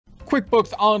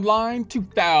QuickBooks Online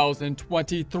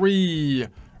 2023.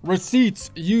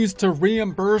 Receipts used to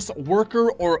reimburse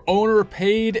worker or owner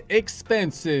paid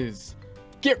expenses.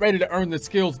 Get ready to earn the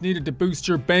skills needed to boost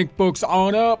your bank books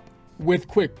on up with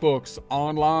QuickBooks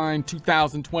Online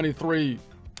 2023.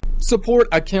 Support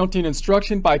accounting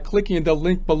instruction by clicking the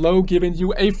link below, giving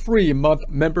you a free month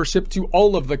membership to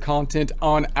all of the content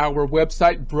on our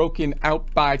website, broken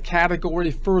out by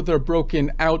category, further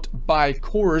broken out by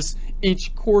course.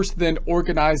 Each course then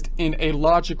organized in a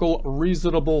logical,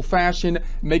 reasonable fashion,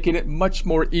 making it much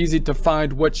more easy to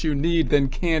find what you need than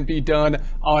can be done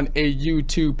on a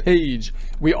YouTube page.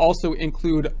 We also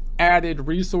include added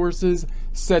resources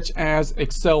such as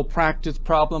Excel practice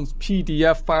problems,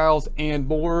 PDF files, and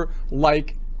more,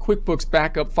 like QuickBooks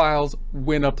backup files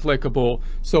when applicable.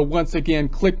 So once again,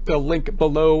 click the link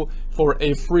below for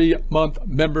a free month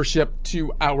membership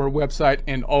to our website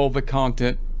and all the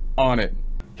content on it.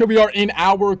 Here we are in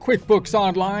our QuickBooks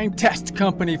Online test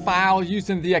company file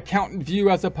using the accountant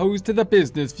view as opposed to the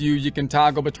business view. You can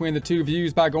toggle between the two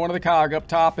views by going to the cog up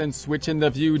top and switching the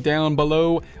view down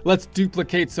below. Let's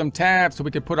duplicate some tabs so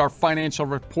we can put our financial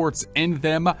reports in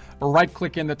them. Right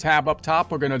click in the tab up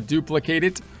top. We're going to duplicate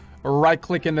it. Right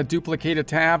click in the duplicated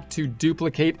tab to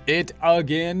duplicate it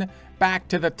again. Back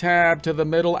to the tab to the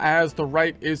middle as the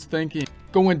right is thinking.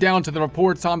 Going down to the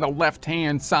reports on the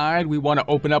left-hand side, we want to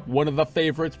open up one of the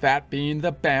favorites, that being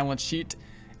the balance sheet.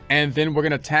 And then we're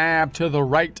going to tab to the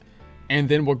right, and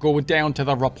then we'll go down to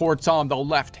the reports on the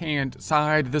left-hand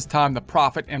side, this time the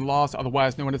profit and loss,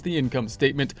 otherwise known as the income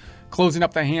statement. Closing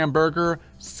up the hamburger,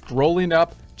 scrolling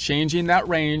up, changing that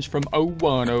range from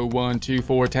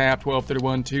 010124 tab,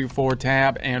 123124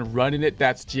 tab, and running it.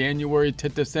 That's January to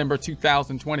December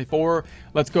 2024.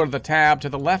 Let's go to the tab to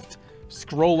the left.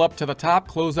 Scroll up to the top,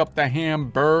 close up the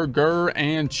hamburger,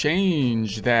 and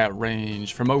change that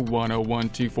range from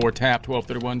 010124 tab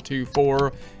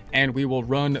 123124, and we will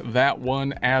run that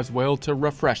one as well to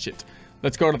refresh it.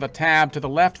 Let's go to the tab to the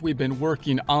left. We've been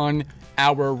working on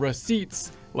our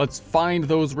receipts. Let's find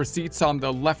those receipts on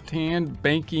the left-hand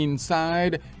banking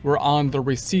side. We're on the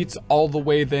receipts all the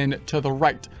way then to the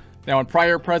right. Now, in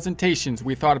prior presentations,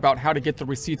 we thought about how to get the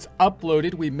receipts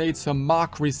uploaded. We made some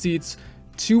mock receipts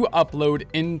to upload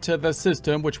into the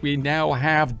system, which we now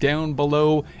have down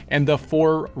below in the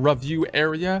for review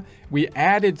area. We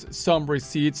added some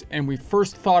receipts, and we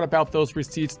first thought about those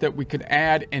receipts that we could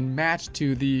add and match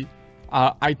to the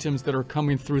items that are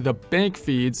coming through the bank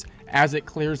feeds as it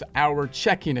clears our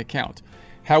checking account.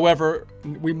 However,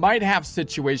 we might have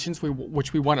situations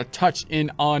which we want to touch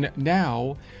in on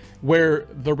now, where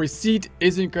the receipt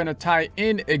isn't going to tie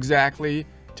in exactly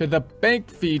to the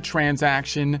bank feed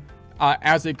transaction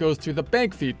as it goes through the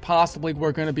bank feed. Possibly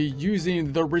we're going to be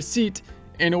using the receipt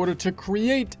in order to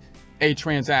create a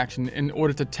transaction, in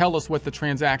order to tell us what the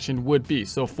transaction would be.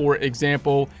 So for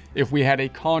example, if we had a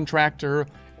contractor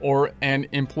or an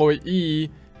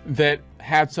employee that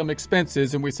had some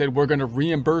expenses and we said, we're going to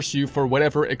reimburse you for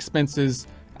whatever expenses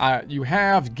you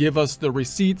have, give us the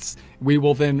receipts, we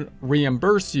will then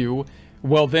reimburse you.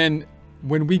 Well, then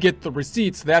when we get the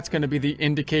receipts, that's going to be the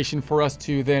indication for us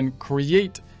to then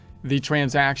create the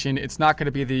transaction. It's not going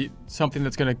to be something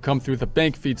that's going to come through the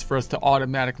bank feeds for us to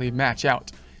automatically match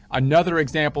out. Another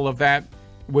example of that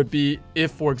would be if,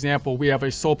 for example, we have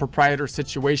a sole proprietor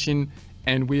situation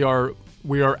and we are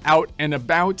out and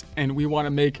about and we want to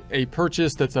make a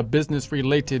purchase that's a business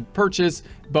related purchase,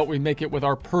 but we make it with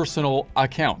our personal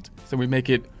account. So we make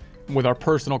it with our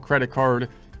personal credit card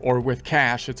or with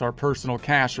cash. It's our personal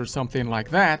cash or something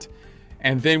like that.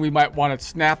 And then we might want to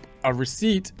snap a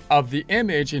receipt of the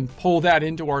image and pull that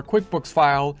into our QuickBooks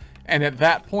file. And at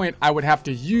that point, I would have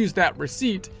to use that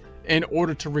receipt in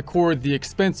order to record the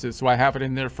expenses. So I have it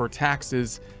in there for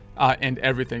taxes and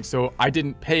everything. So I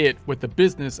didn't pay it with the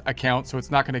business account, so it's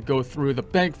not going to go through the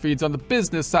bank feeds on the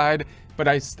business side, but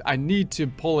I need to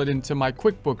pull it into my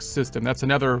QuickBooks system. That's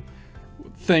another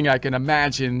thing I can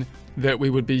imagine that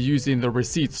we would be using the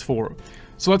receipts for.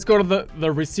 So let's go to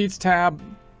the receipts tab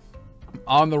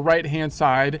on the right hand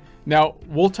side. Now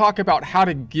we'll talk about how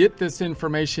to get this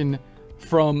information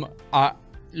from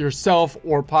yourself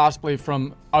or possibly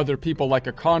from other people like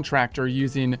a contractor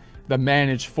using the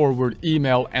manage forward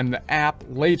email and the app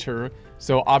later.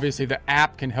 So obviously the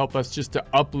app can help us just to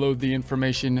upload the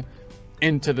information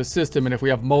into the system, and if we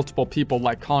have multiple people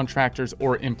like contractors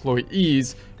or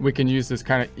employees, we can use this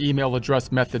kind of email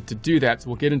address method to do that. So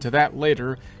we'll get into that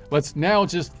later. Let's now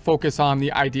just focus on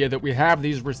the idea that we have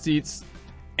these receipts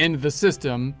in the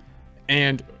system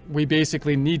and we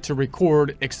basically need to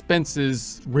record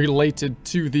expenses related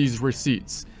to these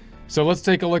receipts. So let's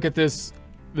take a look at this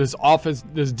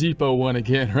this depot one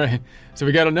again, right? So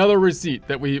we got another receipt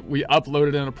that we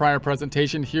uploaded in a prior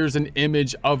presentation. Here's an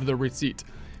image of the receipt.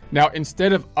 Now,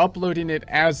 instead of uploading it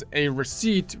as a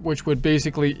receipt, which would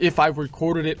basically, if I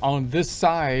recorded it on this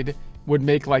side, would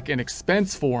make like an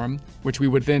expense form, which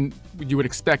you would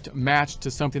expect matched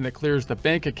to something that clears the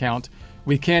bank account,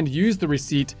 we can use the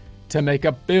receipt to make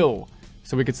a bill.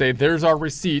 So we could say, there's our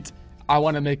receipt. I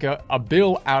want to make a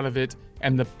bill out of it.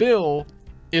 And the bill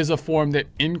is a form that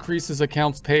increases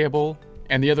accounts payable,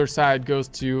 and the other side goes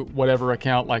to whatever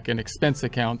account, like an expense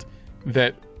account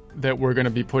that we're going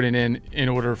to be putting in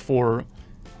order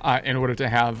to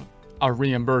have a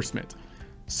reimbursement.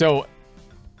 So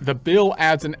the bill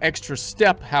adds an extra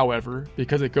step, however,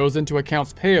 because it goes into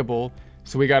accounts payable.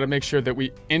 So we got to make sure that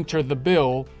we enter the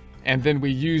bill, and then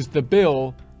we use the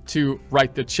bill to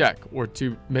write the check, or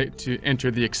to enter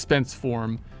the expense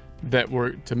form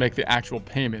to make the actual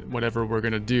payment, whatever we're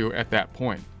going to do at that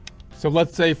point. So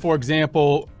let's say, for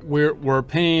example, we're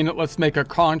paying, let's make a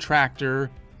contractor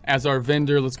as our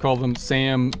vendor. Let's call them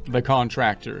Sam, the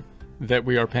contractor that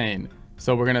we are paying.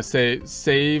 So we're going to say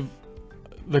save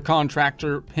the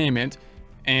contractor payment,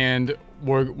 and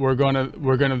we're going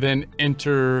to then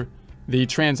enter the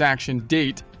transaction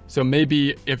date. So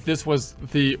maybe if this was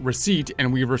the receipt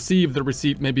and we receive the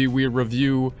receipt, maybe we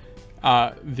review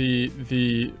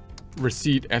the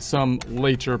receipt at some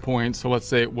later point. So let's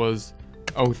say it was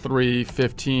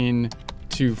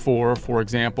 03/15/24, for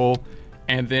example,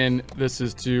 and then this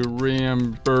is to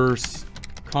reimburse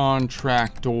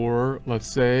contractor,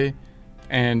 let's say,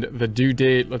 and the due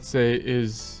date, let's say,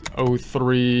 is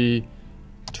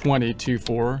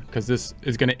 03/20/24, because this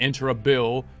is going to enter a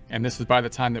bill, and this is by the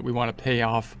time that we want to pay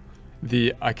off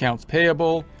the accounts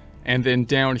payable. And then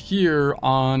down here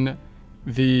on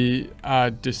the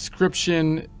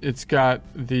description, it's got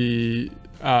the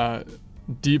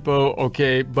depot,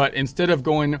 okay, but instead of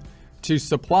going to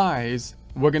supplies,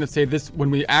 we're going to say this, when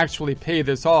we actually pay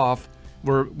this off,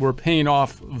 we're paying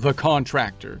off the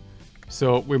contractor.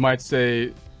 So we might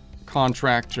say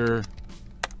contractor.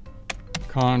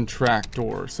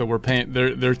 So we're paying,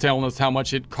 they're telling us how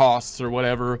much it costs or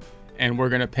whatever, and we're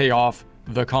going to pay off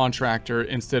the contractor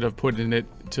instead of putting it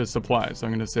to supplies. So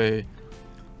I'm going to say,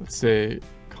 let's say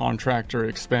contractor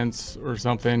expense or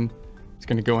something. It's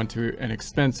going to go into an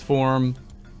expense form.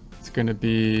 It's going to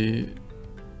be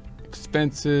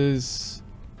expenses,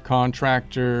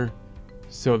 contractor.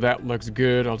 So that looks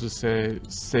good. I'll just say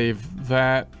save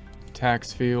that.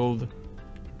 Tax field,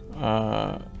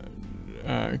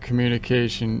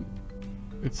 communication.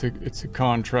 It's a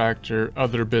contractor,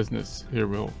 other business. Here,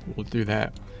 we'll do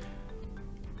that.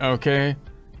 Okay,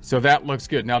 so that looks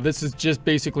good. Now this is just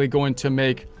basically going to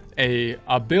make a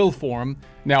bill form.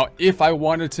 Now, if I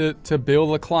wanted to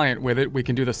bill a client with it, we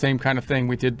can do the same kind of thing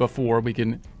we did before. We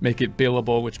can make it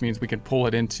billable, which means we can pull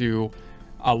it into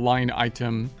a line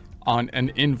item on an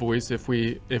invoice if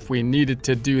we needed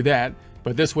to do that.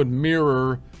 But this would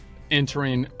mirror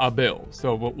entering a bill.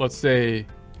 So let's say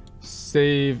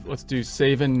save, let's do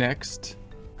save and next.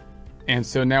 And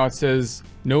so now it says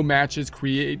no matches,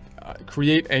 create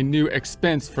a new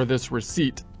expense for this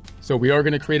receipt. So we are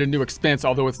going to create a new expense,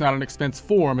 although it's not an expense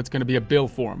form, it's going to be a bill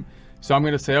form. So I'm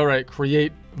going to say, all right,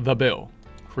 create the bill.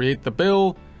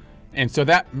 And so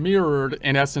that mirrored,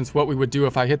 in essence, what we would do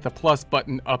if I hit the plus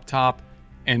button up top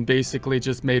and basically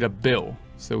just made a bill.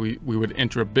 So we would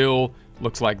enter a bill,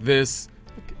 looks like this,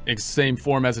 same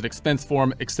form as an expense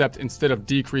form, except instead of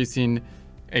decreasing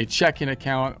a checking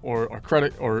account or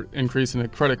credit, or increasing a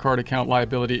credit card account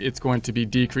liability, it's going to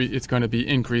be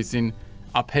increasing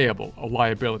a payable, a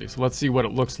liability. So let's see what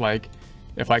it looks like.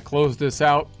 If I close this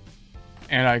out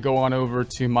and I go on over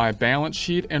to my balance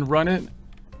sheet and run it,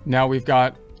 now we've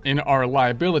got in our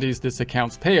liabilities this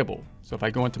accounts payable. So if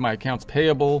I go into my accounts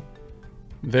payable,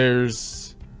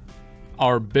 there's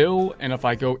our bill, and if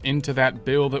I go into that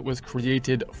bill that was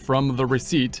created from the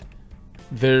receipt,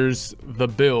 there's the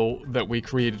bill that we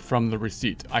created from the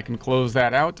receipt. I can close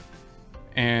that out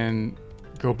and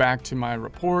go back to my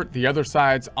report. The other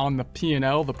side's on the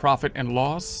P&L, the profit and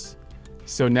loss.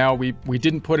 So now we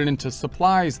didn't put it into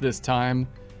supplies this time.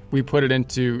 We put it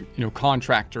into,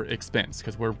 contractor expense,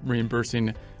 because we're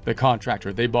reimbursing the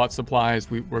contractor. They bought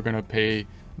supplies. We're going to pay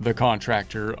the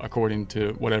contractor according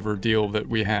to whatever deal that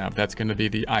we have. That's going to be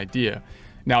the idea.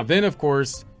 Now then, of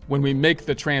course, when we make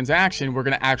the transaction, we're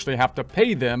going to actually have to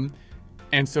pay them.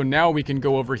 And so now we can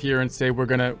go over here and say we're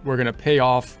going to pay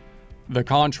off the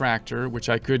contractor, which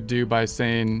I could do by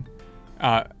saying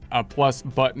a plus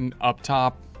button up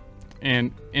top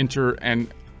and enter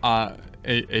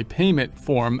a payment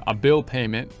form, a bill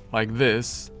payment like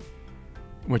this.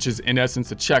 which is in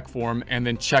essence a check form, and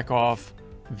then check off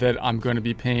that I'm going to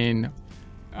be paying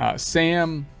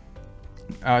Sam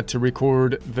to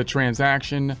record the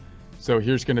transaction. So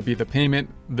here's going to be the payment.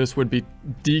 This would be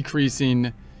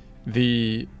decreasing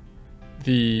the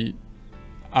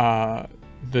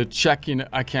checking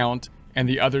account, and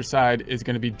the other side is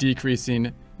going to be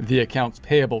decreasing the accounts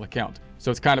payable account. So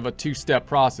it's kind of a two-step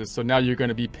process. So now you're going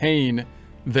to be paying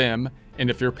them, and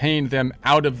if you're paying them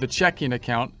out of the checking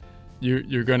account,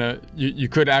 you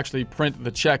could actually print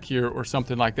the check here or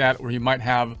something like that, or you might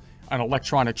have an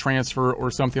electronic transfer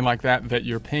or something like that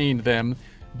you're paying them.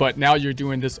 But now you're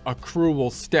doing this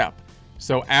accrual step.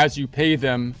 So as you pay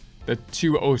them the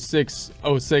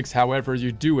 20606, however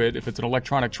you do it, if it's an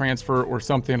electronic transfer or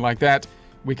something like that,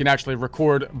 we can actually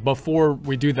record before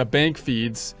we do the bank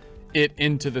feeds it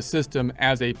into the system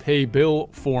as a pay bill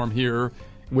form here,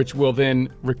 which will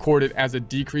then record it as a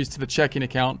decrease to the checking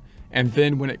account. And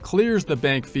then when it clears the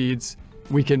bank feeds,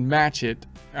 we can match it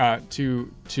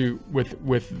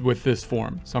with this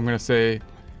form. So I'm going to say,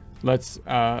 let's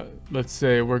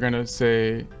say we're going to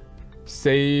say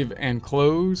save and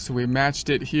close. So we matched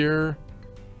it here,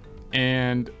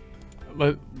 and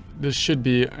this should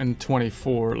be in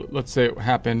 24. Let's say it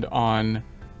happened on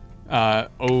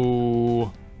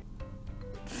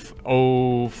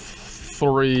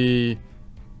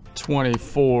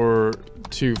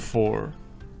 03/24/24.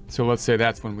 So let's say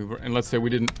that's when we were, and let's say we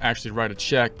didn't actually write a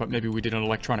check, but maybe we did an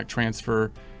electronic transfer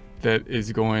that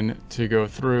is going to go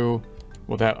through.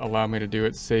 Will that allow me to do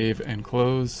it? Save and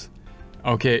close.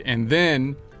 Okay, and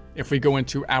then if we go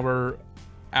into our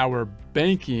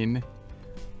banking,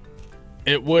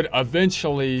 it would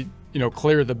eventually,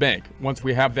 clear the bank. Once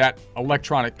we have that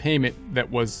electronic payment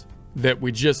that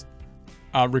we just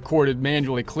recorded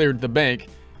manually cleared the bank,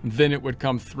 then it would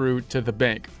come through to the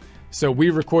bank. So we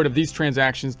recorded these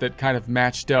transactions that kind of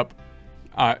matched up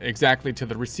exactly to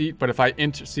the receipt. But if I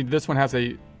see, this one has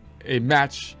a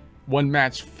match, one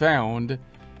match found,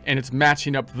 and it's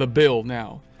matching up the bill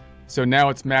now. So now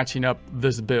it's matching up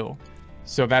this bill.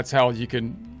 So that's how you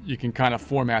can kind of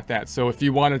format that. So if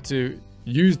you wanted to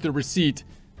use the receipt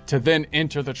to then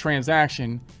enter the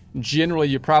transaction, generally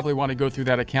you probably want to go through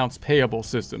that accounts payable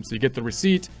system. So you get the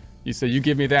receipt, you say, you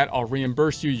give me that, I'll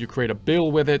reimburse you. You create a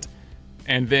bill with it,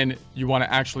 and then you want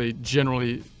to actually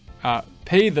generally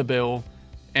pay the bill.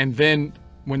 And then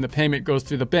when the payment goes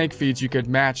through the bank feeds, you could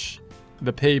match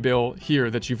the pay bill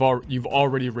here that you've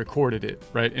already recorded it,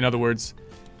 right? In other words,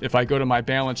 if I go to my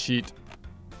balance sheet,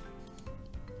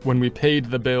 when we paid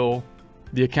the bill,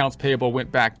 the accounts payable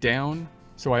went back down.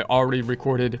 So I already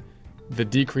recorded the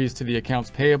decrease to the accounts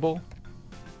payable.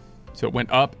 So it went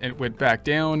up and it went back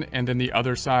down. And then the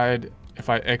other side, if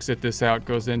I exit this out,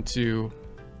 goes into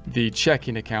the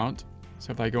checking account.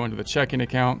 So if I go into the checking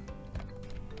account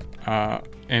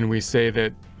and we say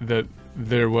that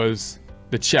there was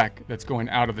the check that's going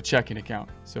out of the checking account.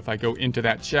 So if I go into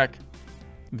that check,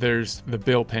 there's the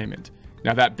bill payment.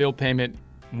 Now that bill payment,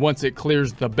 once it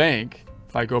clears the bank,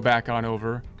 if I go back on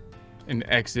over and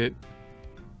exit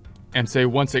and say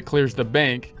once it clears the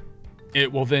bank,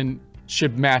 it will then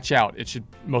should match out. It should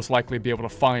most likely be able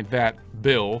to find that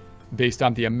bill based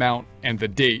on the amount and the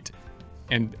date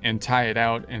and tie it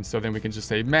out. And so then we can just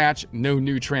say match, no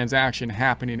new transaction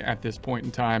happening at this point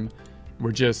in time.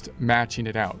 We're just matching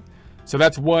it out. So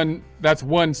that's one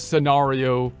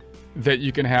scenario that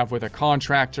you can have with a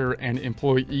contractor and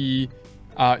employee.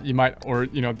 You might, or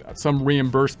some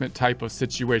reimbursement type of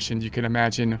situation. You can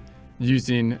imagine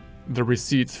using the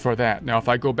receipts for that. Now, if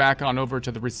I go back on over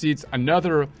to the receipts,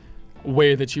 another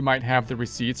way that you might have the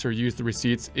receipts or use the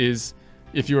receipts is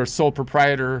if you're a sole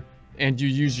proprietor and you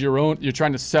use your own, you're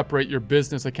trying to separate your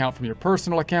business account from your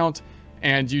personal account,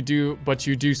 and you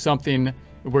do something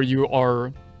where you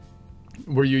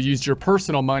use your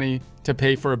personal money to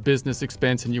pay for a business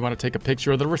expense, and you want to take a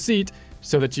picture of the receipt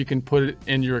so that you can put it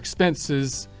in your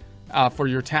expenses for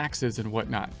your taxes and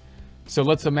whatnot. So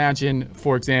let's imagine,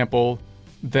 for example,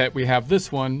 that we have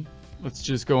this one. Let's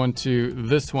just go into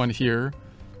this one here,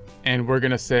 and we're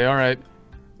going to say, all right,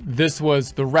 this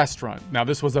was the restaurant. Now,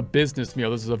 this was a business meal.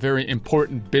 This is a very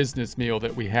important business meal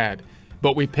that we had,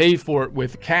 but we paid for it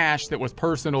with cash that was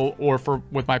personal or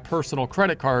with my personal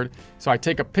credit card. So I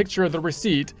take a picture of the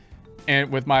receipt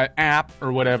and with my app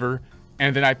or whatever,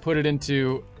 and then I put it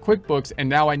into QuickBooks, and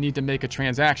now I need to make a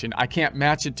transaction. I can't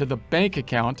match it to the bank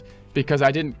account because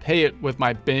I didn't pay it with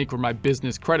my bank or my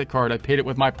business credit card. I paid it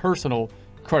with my personal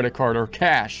credit card or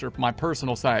cash or my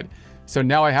personal side. So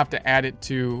now I have to add it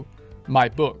to my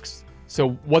books. So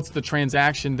what's the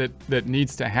transaction that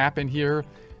needs to happen here?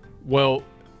 Well,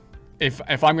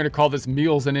 if I'm going to call this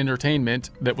meals and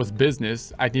entertainment that was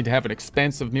business, I'd need to have an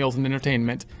expense of meals and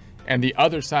entertainment, and the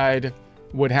other side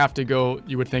would have to go,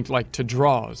 you would think, like to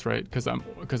draws, right? Because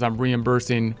I'm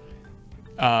reimbursing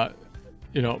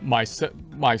you know,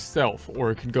 myself,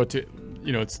 or it could go to,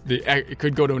 you know, it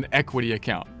could go to an equity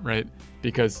account, right?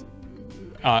 Because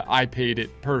I paid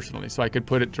it personally, so I could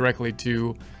put it directly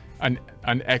to an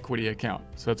equity account.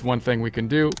 So that's one thing we can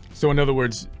do. So in other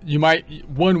words,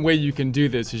 one way you can do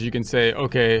this is you can say,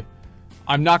 okay,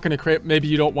 I'm not going to create, maybe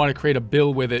you don't want to create a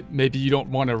bill with it. Maybe you don't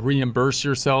want to reimburse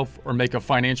yourself or make a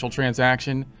financial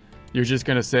transaction. You're just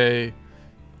going to say,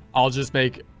 I'll just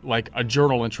make like a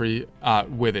journal entry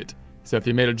with it. So if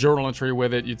you made a journal entry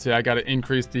with it, you'd say, I got to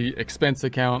increase the expense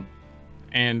account.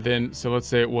 And then, so let's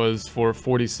say it was for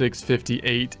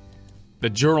 $46.58. The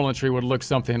journal entry would look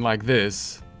something like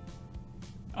this.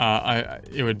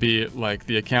 It would be like,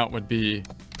 the account would be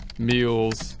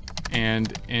meals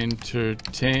and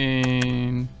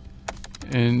entertainment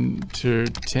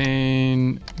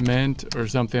or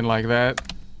something like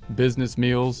that. Business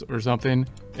meals or something.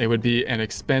 It would be an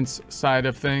expense side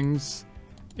of things.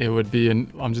 It would be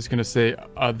I'm just going to say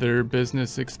other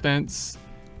business expense,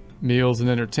 meals and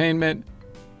entertainment,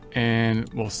 and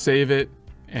we'll save it.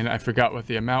 And I forgot what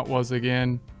the amount was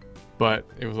again, but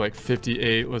it was like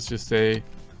 58, let's just say.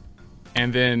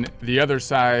 And then the other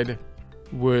side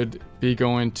would be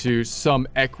going to some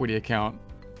equity account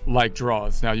like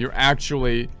draws. Now you're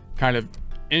actually kind of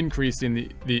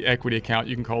increasing the equity account.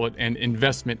 You can call it an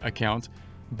investment account,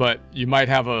 but you might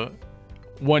have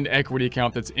one equity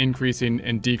account that's increasing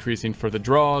and decreasing for the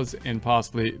draws and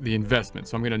possibly the investment.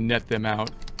 So I'm going to net them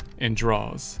out in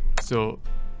draws. So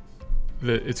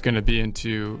it's going to be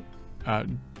into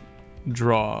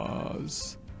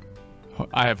draws.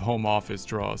 I have home office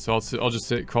draws, so I'll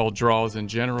just call draws in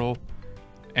general,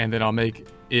 and then I'll make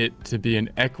it to be an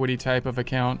equity type of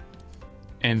account,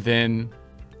 and then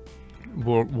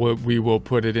we will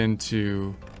put it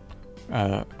into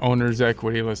owner's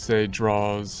equity. Let's say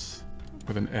draws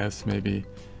with an S maybe,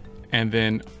 and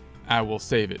then I will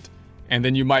save it. And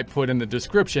then you might put in the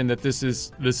description that this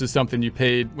is something you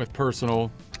paid with personal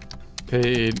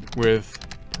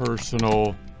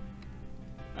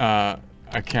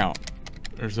account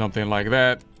or something like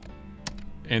that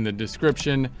in the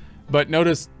description. But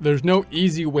notice there's no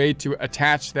easy way to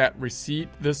attach that receipt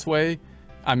this way.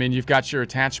 I mean, you've got your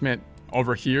attachment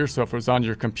over here, so if it was on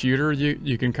your computer,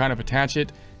 you can kind of attach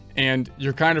it, and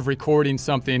you're kind of recording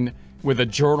something with a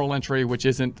journal entry, which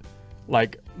isn't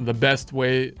like the best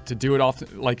way to do it.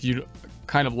 Often, like, you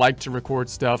kind of like to record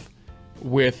stuff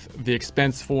with the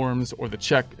expense forms or the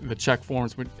check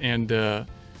forms and the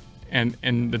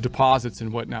deposits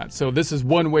and whatnot. So this is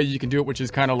one way you can do it, which is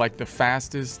kind of like the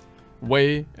fastest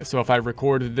way. So if I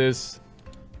recorded this,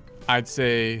 I'd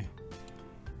say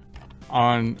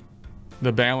on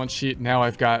the balance sheet, now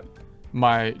I've got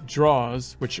my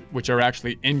draws, which are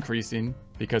actually increasing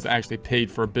because I actually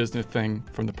paid for a business thing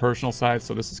from the personal side.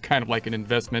 So this is kind of like an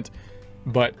investment,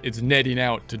 but it's netting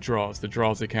out to draws. The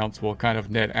draws accounts will kind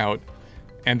of net out.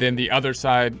 And then the other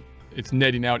side, it's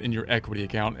netting out in your equity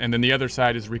account. And then the other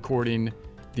side is recording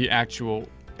the actual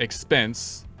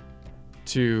expense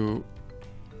to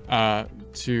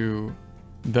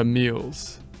the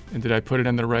meals. And did I put it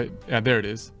in the right? Yeah, there it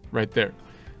is, right there.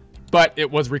 But it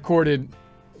was recorded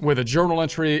with a journal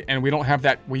entry, and we don't have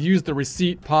that. We used the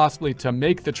receipt possibly to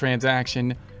make the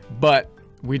transaction, but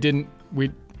we didn't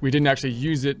actually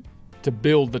use it to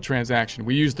build the transaction.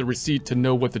 We used the receipt to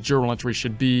know what the journal entry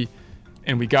should be,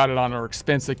 and we got it on our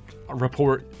expense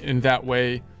report in that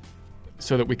way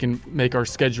so that we can make our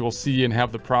Schedule C and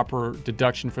have the proper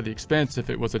deduction for the expense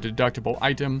if it was a deductible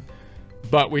item.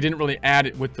 But we didn't really add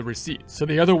it with the receipt. So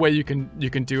the other way you can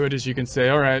do it is you can say,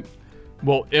 all right,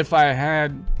 well, if I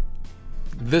had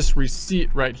this receipt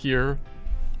right here,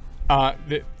 I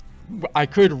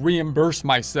could reimburse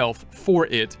myself for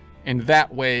it, and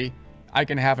that way I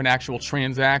can have an actual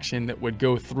transaction that would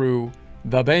go through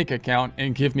the bank account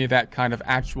and give me that kind of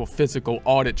actual physical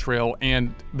audit trail,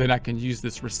 and then I can use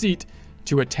this receipt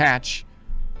to attach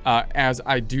as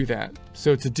I do that.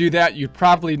 So to do that, you'd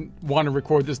probably want to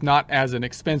record this not as an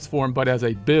expense form, but as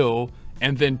a bill,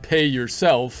 and then pay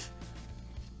yourself,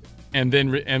 and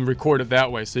then record it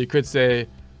that way. So you could say,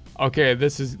 okay,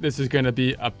 this is going to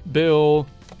be a bill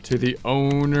to the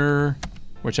owner,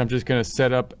 which I'm just going to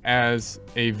set up as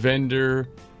a vendor,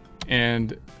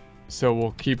 and so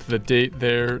we'll keep the date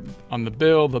there on the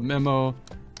bill, the memo,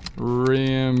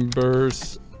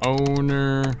 reimburse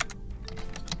owner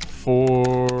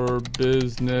for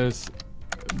business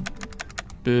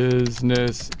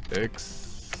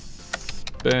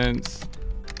expense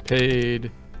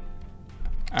paid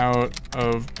out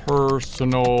of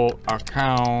personal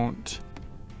account.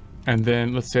 And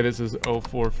then let's say this is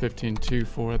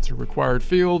 041524, that's a required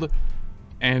field.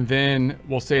 And then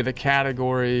we'll say the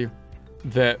category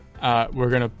that we're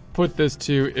gonna put this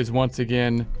to is once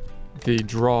again the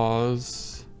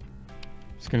draws.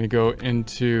 It's gonna go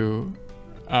into,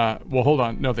 well, hold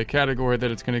on. No, the category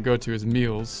that it's gonna go to is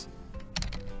meals.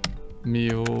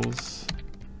 Meals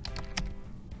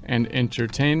and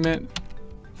entertainment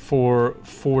for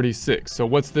 46. So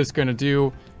what's this gonna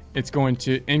do? It's going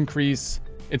to increase,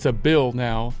 it's a bill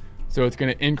now, so it's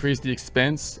going to increase the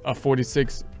expense of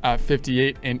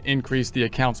 4658 and increase the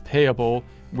accounts payable,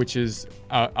 which is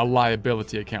a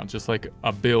liability account, just like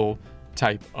a bill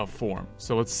type of form.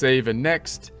 So let's save and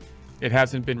next. It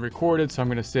hasn't been recorded, so I'm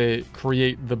going to say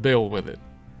create the bill with it.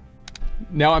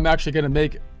 Now I'm actually going to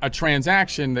make a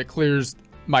transaction that clears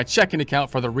my checking account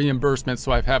for the reimbursement,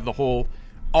 so I have the whole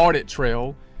audit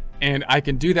trail. And I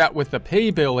can do that with the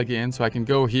pay bill again. So I can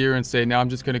go here and say, now I'm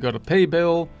just going to go to pay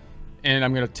bill and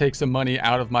I'm going to take some money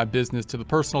out of my business to the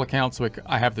personal account. So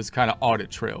I have this kind of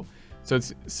audit trail.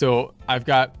 So I've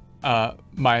got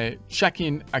my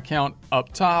checking account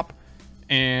up top,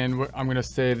 and I'm going to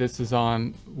say this is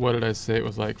on, what did I say? It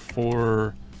was like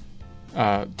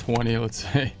 420, let's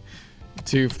say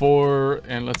 24.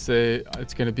 And let's say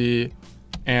it's going to be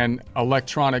an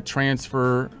electronic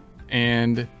transfer,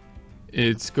 and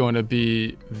it's going to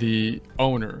be the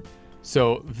owner.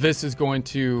 So this is going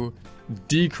to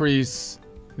decrease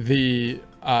the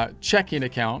checking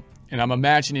account. And I'm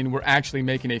imagining we're actually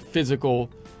making a physical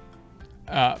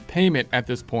payment at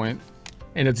this point,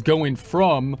 and it's going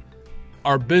from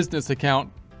our business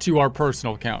account to our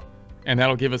personal account. And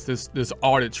that'll give us this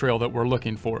audit trail that we're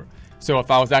looking for. So if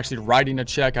I was actually writing a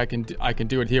check, I can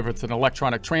do it here. If it's an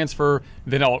electronic transfer,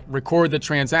 then I'll record the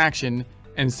transaction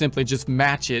and simply just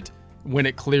match it when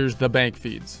it clears the bank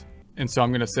feeds. And so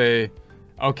I'm going to say,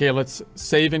 okay, let's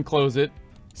save and close it.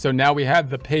 So now we have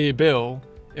the pay bill.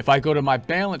 If I go to my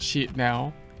balance sheet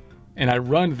now and I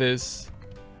run this,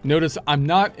 notice I'm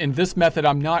not, in this method,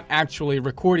 I'm not actually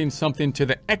recording something to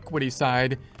the equity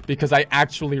side because I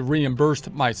actually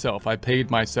reimbursed myself. I paid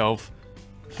myself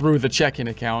through the checking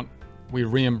account. We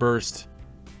reimbursed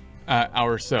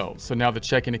ourselves. So now the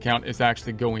checking account is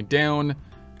actually going down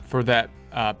for that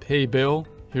pay bill.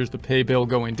 Here's the pay bill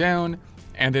going down,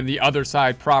 and then the other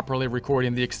side properly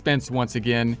recording the expense once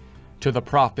again to the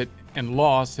profit and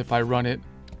loss if I run it.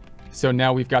 So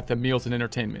now we've got the meals and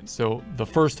entertainment. So the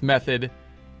first method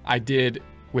I did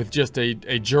with just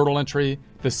a journal entry.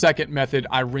 The second method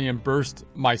I reimbursed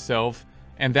myself,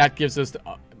 and that gives us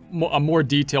a more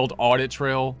detailed audit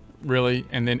trail, really,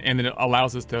 and then it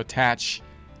allows us to attach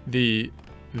the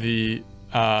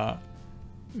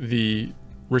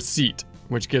receipt,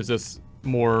 which gives us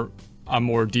a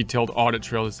more detailed audit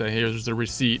trail to say, hey, here's the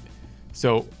receipt.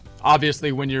 So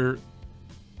obviously when you're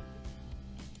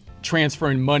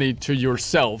transferring money to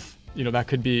yourself, you know, that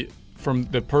could be from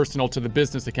the personal to the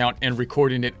business account and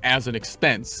recording it as an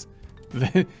expense,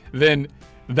 then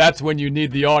that's when you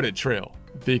need the audit trail,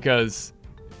 because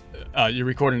you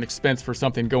record an expense for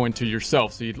something going to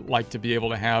yourself. So you'd like to be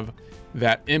able to have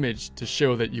that image to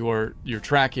show that you're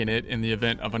tracking it in the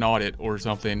event of an audit or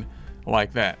something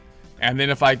like that. And then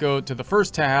if I go to the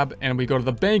first tab and we go to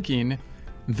the banking,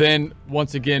 then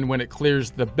once again, when it clears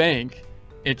the bank,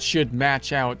 it should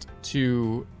match out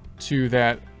to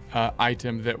that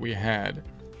item that we had.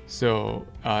 So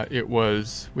it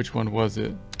was, which one was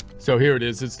it? So here it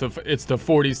is. It's the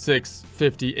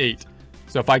 4658.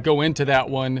 So if I go into that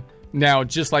one now,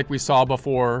 just like we saw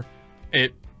before,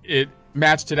 it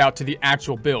matched it out to the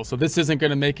actual bill. So this isn't going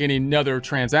to make any another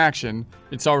transaction.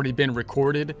 It's already been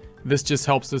recorded. This just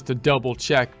helps us to double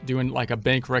check, doing like a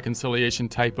bank reconciliation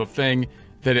type of thing,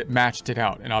 that it matched it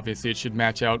out. And obviously it should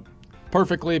match out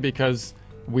perfectly because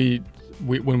when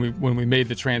we made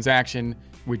the transaction,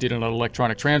 we did an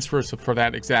electronic transfer. So for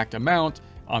that exact amount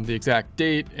on the exact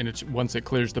date, and once it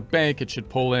clears the bank, it should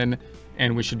pull in,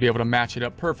 and we should be able to match it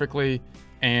up perfectly.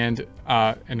 And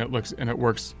it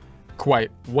works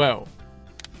quite well.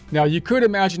 Now you could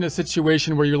imagine a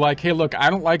situation where you're like, hey, look, I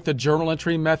don't like the journal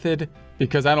entry method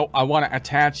because I want to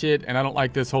attach it, and I don't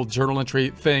like this whole journal entry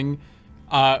thing.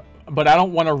 But I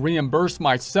don't want to reimburse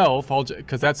myself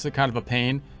because that's a kind of a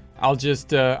pain. I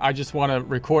just want to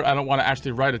record. I don't want to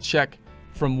actually write a check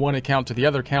from one account to the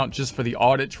other account just for the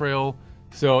audit trail.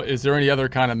 So is there any other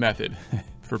kind of method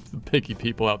for the picky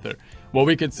people out there? Well,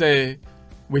 we could say,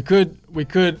 we could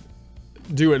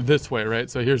do it this way, right?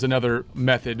 So here's another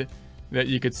method that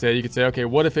you could say. You could say, okay,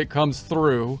 what if it comes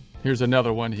through? Here's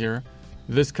another one here.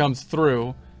 This comes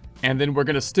through, and then we're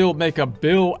going to still make a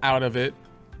bill out of it,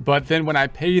 But then when I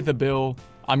pay the bill,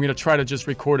 I'm going to try to just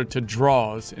record it to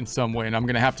draws in some way, and I'm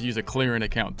going to have to use a clearing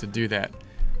account to do that.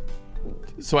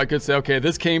 So I could say, okay,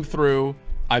 this came through.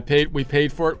 We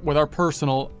paid for it with our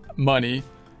personal money,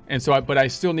 and so but I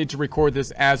still need to record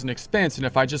this as an expense. And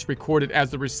if I just record it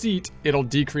as a receipt, it'll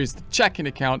decrease the checking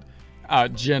account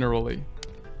generally.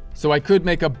 So I could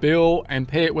make a bill and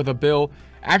pay it with a bill.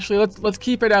 Actually, let's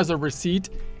keep it as a receipt,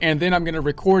 and then I'm going to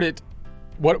record it.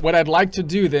 What I'd like to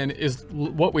do then is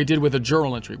what we did with a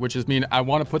journal entry, which is I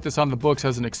want to put this on the books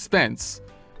as an expense,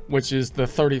 which is the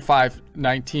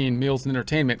 $35.19 meals and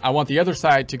entertainment. I want the other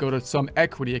side to go to some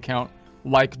equity account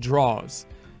like draws,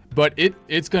 but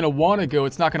it's going to want to go.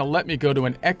 It's not going to let me go to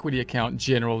an equity account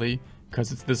generally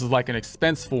because this is like an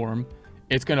expense form.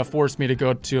 It's going to force me to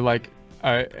go to like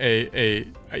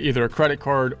either a credit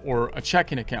card or a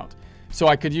checking account. So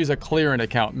I could use a clearing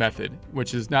account method,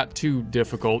 which is not too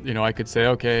difficult. You know, I could say,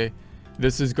 okay,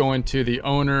 this is going to the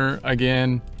owner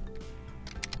again.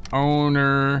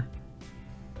 Owner.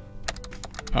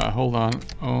 Hold on.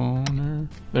 Owner.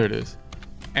 There it is.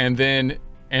 And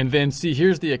then see,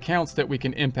 here's the accounts that we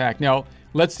can impact. Now,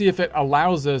 let's see if it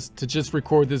allows us to just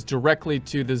record this directly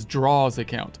to this draws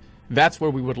account. That's where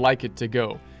we would like it to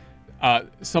go.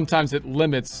 Sometimes it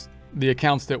limits the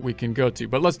accounts that we can go to,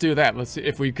 but let's do that. Let's see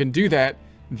if we can do that.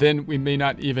 Then we may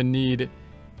not even need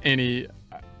any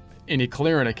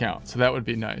clearing account. So that would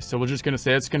be nice. So we're just going to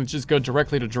say it's going to just go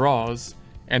directly to draws,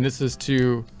 and this is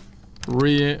to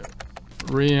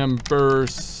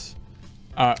reimburse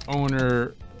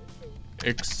owner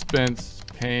expense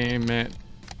payment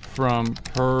from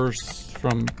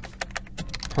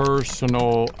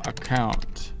personal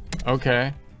account.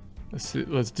 Okay,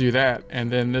 let's do that.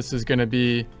 And then this is going to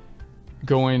be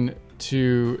going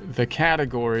to the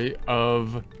category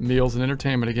of meals and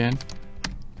entertainment again.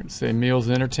 I'm going to say meals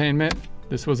and entertainment.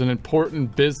 This was an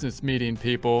important business meeting,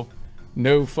 people.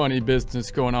 No funny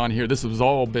business going on here. This was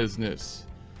all business.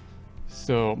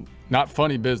 So not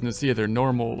funny business either,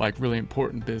 normal, like really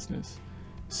important business.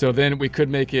 So then we could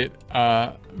make it,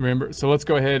 remember, so let's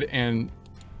go ahead and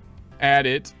add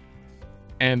it.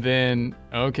 And then,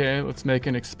 okay, let's make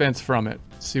an expense from it.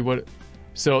 See what,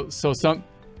 so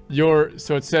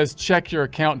it says check your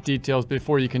account details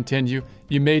before you continue.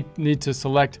 You may need to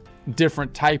select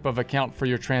different type of account for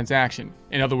your transaction.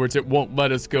 In other words, it won't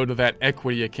let us go to that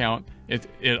equity account.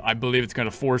 I believe it's going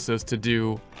to force us to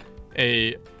do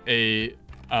a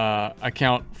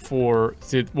account for,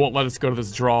 see, it won't let us go to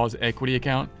this draws equity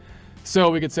account. So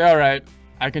we could say, all right,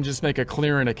 I can just make a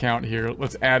clearing account here.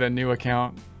 Let's add a new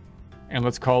account, and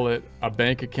let's call it a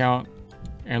bank account,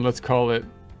 and let's call it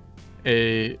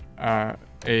a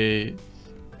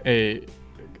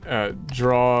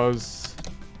draws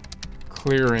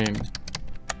clearing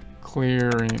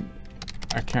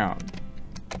account.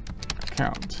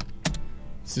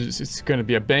 So it's going to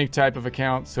be a bank type of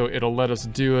account, so it'll let us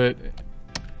do it.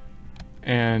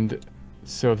 And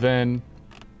so then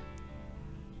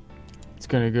it's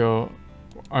going to go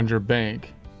under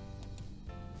bank.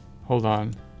 Hold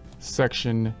on,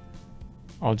 section,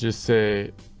 I'll just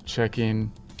say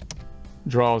checking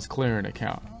draws clearing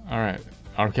account. All right,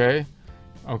 okay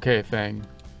thing,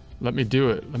 let me do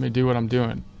it. Let me do what I'm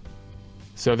doing.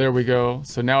 So there we go.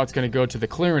 So now it's going to go to the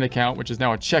clearing account, which is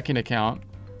now a checking account.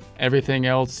 Everything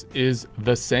else is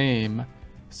the same.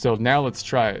 So now let's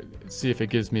try it, see if it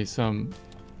gives me some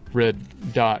red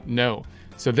dot. No.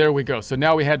 So there we go. So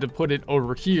now we had to put it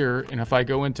over here, and if I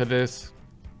go into this,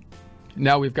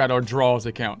 now we've got our draws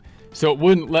account. So it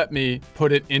wouldn't let me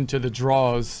put it into the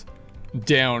draws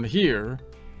down here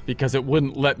because it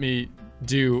wouldn't let me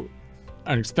do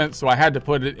an expense. So I had to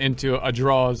put it into a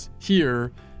draws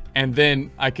here, and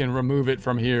then I can remove it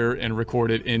from here and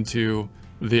record it into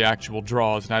the actual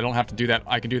draws. And I don't have to do that.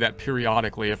 I can do that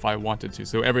periodically if I wanted to.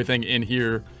 So everything in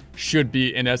here should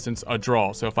be in essence a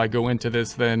draw. So if I go into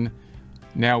this, then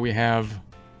now we have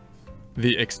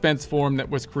the expense form that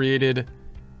was created.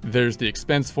 There's the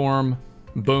expense form.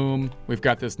 Boom. We've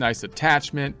got this nice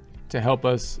attachment to help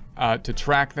us to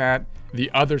track that.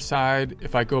 The other side,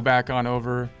 if I go back on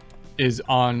over, is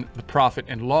on the profit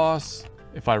and loss.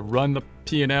 If I run the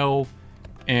P&L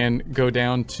and go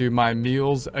down to my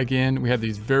meals again, we have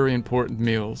these very important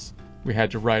meals we had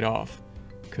to write off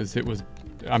because it was,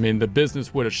 I mean, the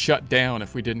business would have shut down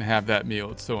if we didn't have that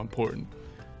meal. It's so important.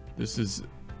 This is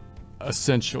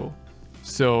essential.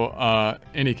 So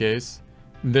any case,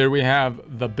 there we have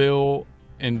the bill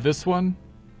in this one.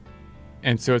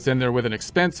 And so it's in there with an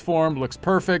expense form, looks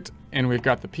perfect. And we've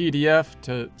got the PDF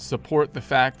to support the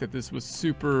fact that this was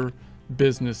super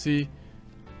businessy.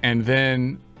 And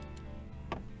then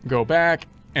go back,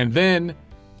 and then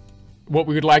what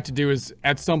we would like to do is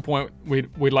at some point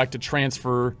we'd like to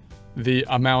transfer the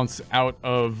amounts out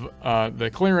of the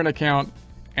clearing account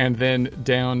and then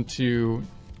down to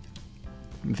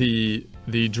the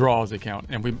draws account.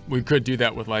 And we could do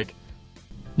that with like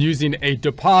using a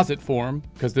deposit form,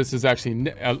 because this is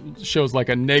actually shows like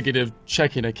a negative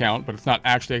checking account, but it's not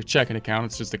actually a checking account,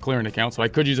 it's just a clearing account. So I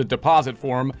could use a deposit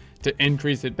form to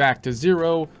increase it back to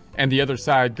 0, and the other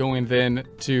side going then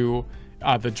to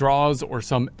the draws or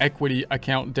some equity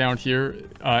account down here,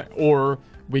 or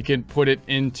we can put it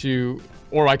into,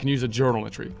 or I can use a journal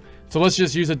entry. So let's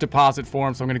just use a deposit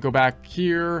form. So I'm going to go back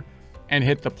here and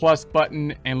hit the plus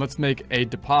button, and let's make a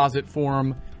deposit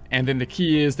form. And then the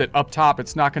key is that up top,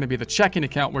 it's not going to be the checking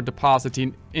account we're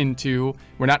depositing into.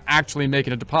 We're not actually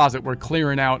making a deposit. We're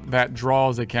clearing out that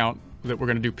draws account that we're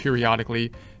going to do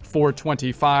periodically.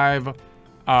 425.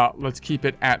 Let's keep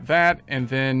it at that. And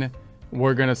then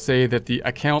we're going to say that the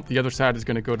account, the other side is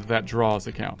going to go to that draws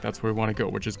account. That's where we want to go.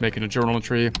 We're just making a journal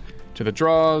entry to the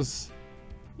draws.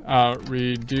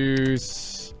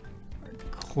 Reduce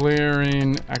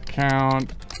clearing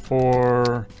account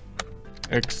for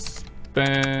expenses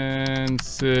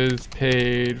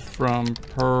paid from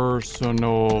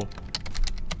personal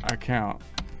account.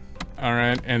 All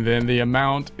right, and then the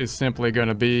amount is simply going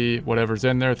to be whatever's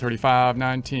in there,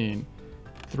 3519,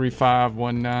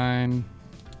 3519,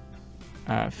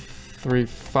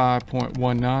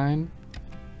 35.19,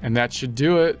 and that should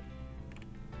do it.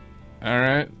 All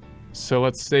right, so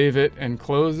let's save it and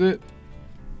close it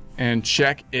and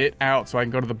check it out. So I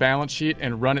can go to the balance sheet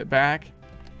and run it back.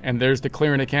 And there's the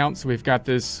clearing account. So we've got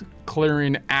this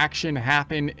clearing action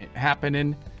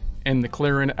happening in the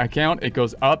clearing account. It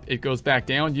goes up, it goes back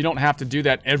down. You don't have to do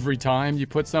that every time you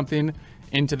put something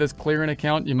into this clearing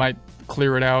account. You might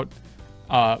clear it out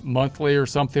monthly or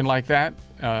something like that.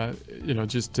 You know,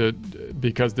 just to,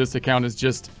 because this account is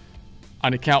just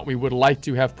an account we would like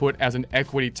to have put as an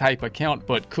equity type account,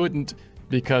 but couldn't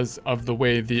because of the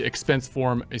way the expense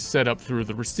form is set up through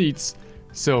the receipts.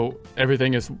 So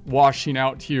everything is washing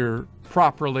out here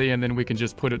properly, and then we can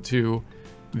just put it to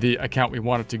the account we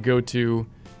want it to go to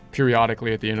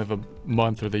periodically at the end of the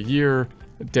month or the year,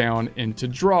 down into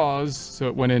draws. So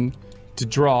it went into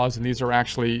draws, and these are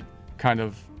actually kind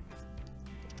of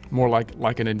more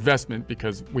like an investment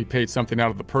because we paid something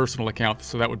out of the personal account.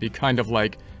 So that would be kind of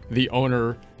like the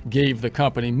owner gave the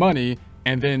company money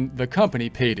and then the company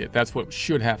paid it. That's what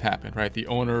should have happened, right? The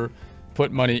owner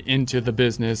put money into the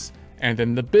business and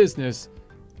then the business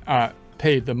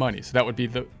paid the money. So that would be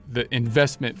the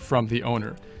investment from the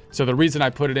owner. So the reason I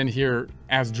put it in here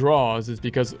as draws is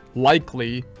because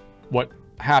likely what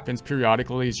happens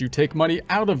periodically is you take money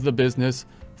out of the business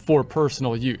for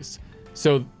personal use.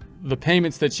 So the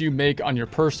payments that you make on your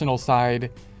personal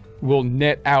side will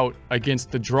net out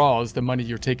against the draws, the money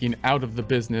you're taking out of the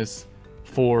business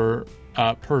for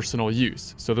personal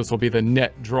use. So this will be the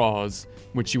net draws,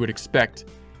 which you would expect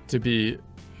to be,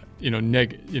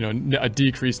 a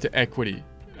decrease to equity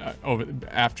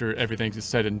after everything is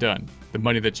said and done. The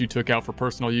money that you took out for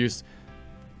personal use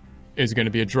is going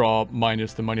to be a draw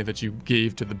minus the money that you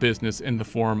gave to the business in the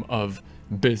form of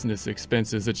business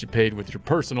expenses that you paid with your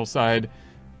personal side.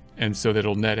 And so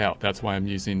that'll net out. That's why I'm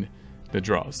using the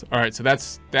draws. All right, so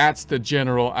that's the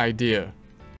general idea.